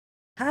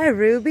Hi,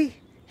 Ruby.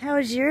 How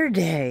was your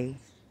day?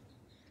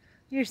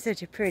 You're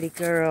such a pretty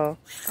girl.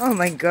 Oh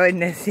my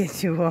goodness,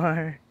 yes you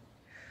are.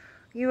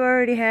 You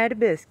already had a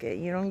biscuit.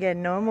 You don't get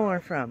no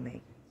more from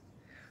me.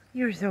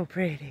 You're so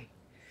pretty.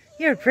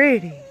 You're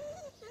pretty.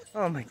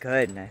 Oh my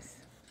goodness.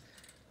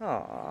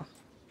 Aw.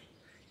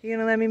 You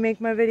gonna let me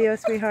make my video,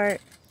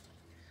 sweetheart?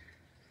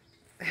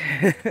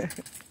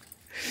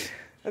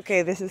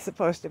 Okay, this is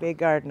supposed to be a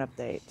garden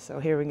update, so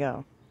here we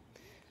go.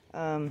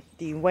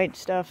 The white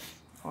stuff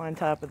on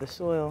top of the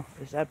soil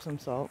is Epsom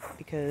salt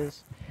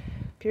because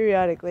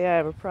periodically I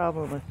have a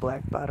problem with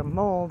black bottom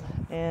mold,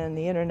 and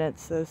the internet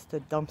says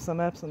to dump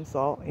some Epsom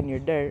salt in your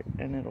dirt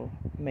and it'll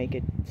make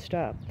it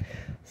stop.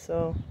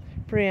 So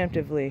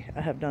preemptively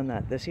I have done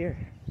that this year.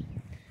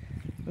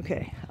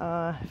 Okay,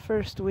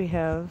 first we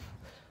have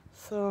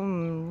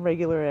some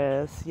regular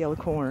ass yellow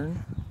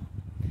corn.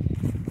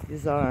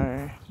 These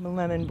are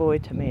Lemon Boy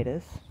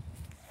tomatoes.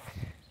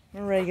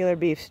 Regular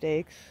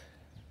beefsteaks.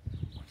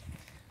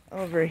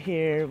 Over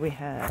here we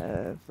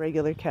have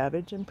regular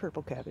cabbage and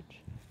purple cabbage.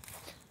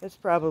 It's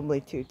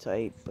probably too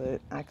tight, but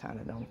I kind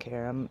of don't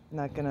care. I'm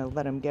not going to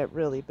let them get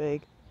really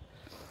big.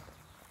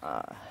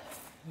 The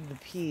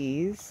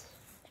peas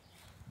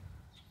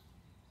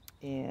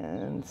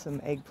and some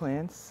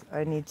eggplants.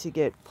 I need to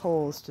get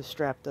poles to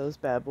strap those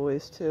bad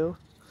boys to.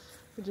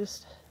 I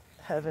just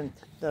haven't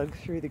dug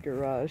through the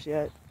garage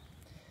yet.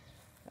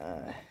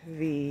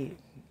 The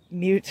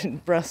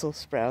mutant Brussels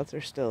sprouts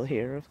are still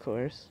here, of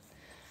course.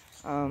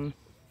 I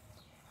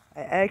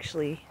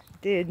actually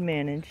did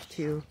manage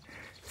to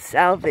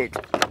salvage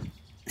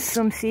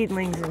some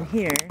seedlings in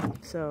here.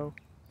 So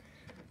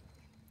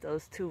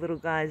those two little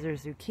guys are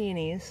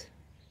zucchinis.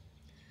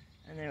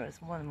 And there was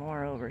one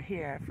more over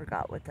here. I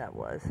forgot what that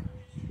was.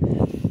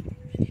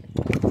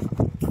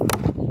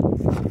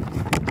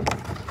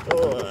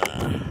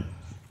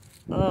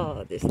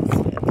 Oh, this is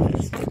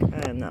fantastic.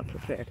 I am not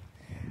prepared.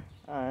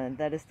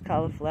 That is the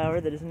cauliflower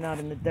that is not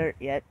in the dirt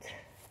yet.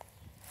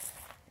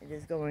 It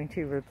is going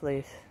to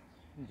replace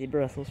the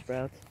Brussels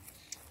sprouts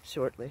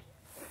shortly.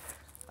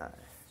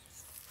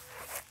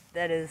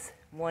 That is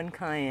one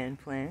cayenne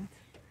plant.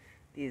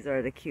 These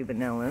are the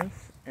cubanellas,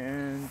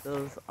 and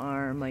those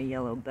are my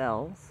yellow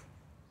bells.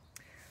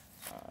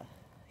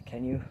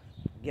 Can you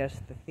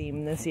guess the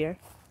theme this year?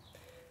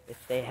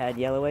 If they had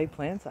yellow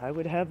eggplants, I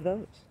would have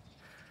those.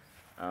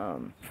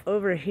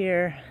 Over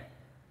here,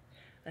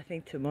 I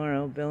think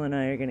tomorrow Bill and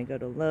I are going to go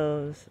to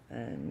Lowe's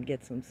and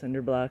get some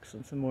cinder blocks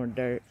and some more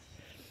dirt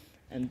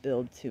and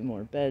build 2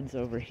 more beds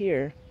over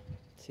here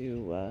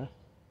to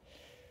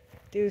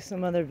do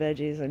some other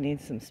veggies. I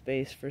need some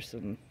space for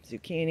some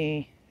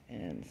zucchini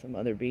and some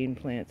other bean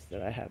plants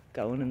that I have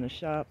going in the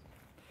shop.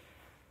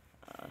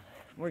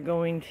 We're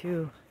going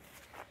to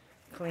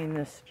clean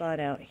this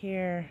spot out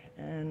here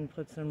and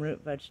put some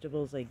root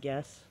vegetables, I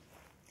guess.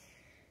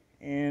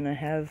 And I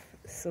have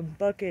some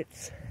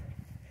buckets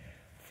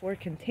for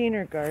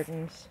container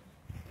gardens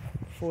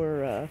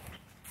for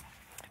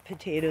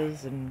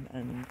potatoes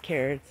and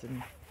carrots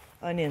and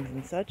onions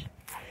and such.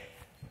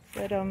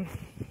 But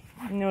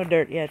no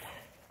dirt yet.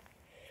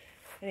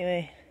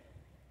 Anyway,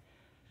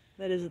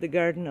 that is the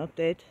garden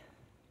update.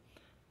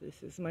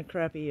 This is my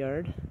crappy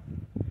yard.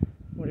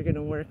 We're going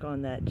to work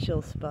on that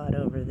chill spot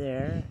over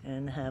there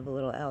and have a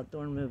little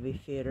outdoor movie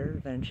theater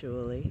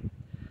eventually.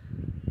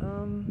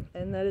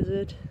 And that is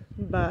it.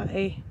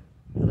 Bye.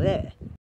 Bleh.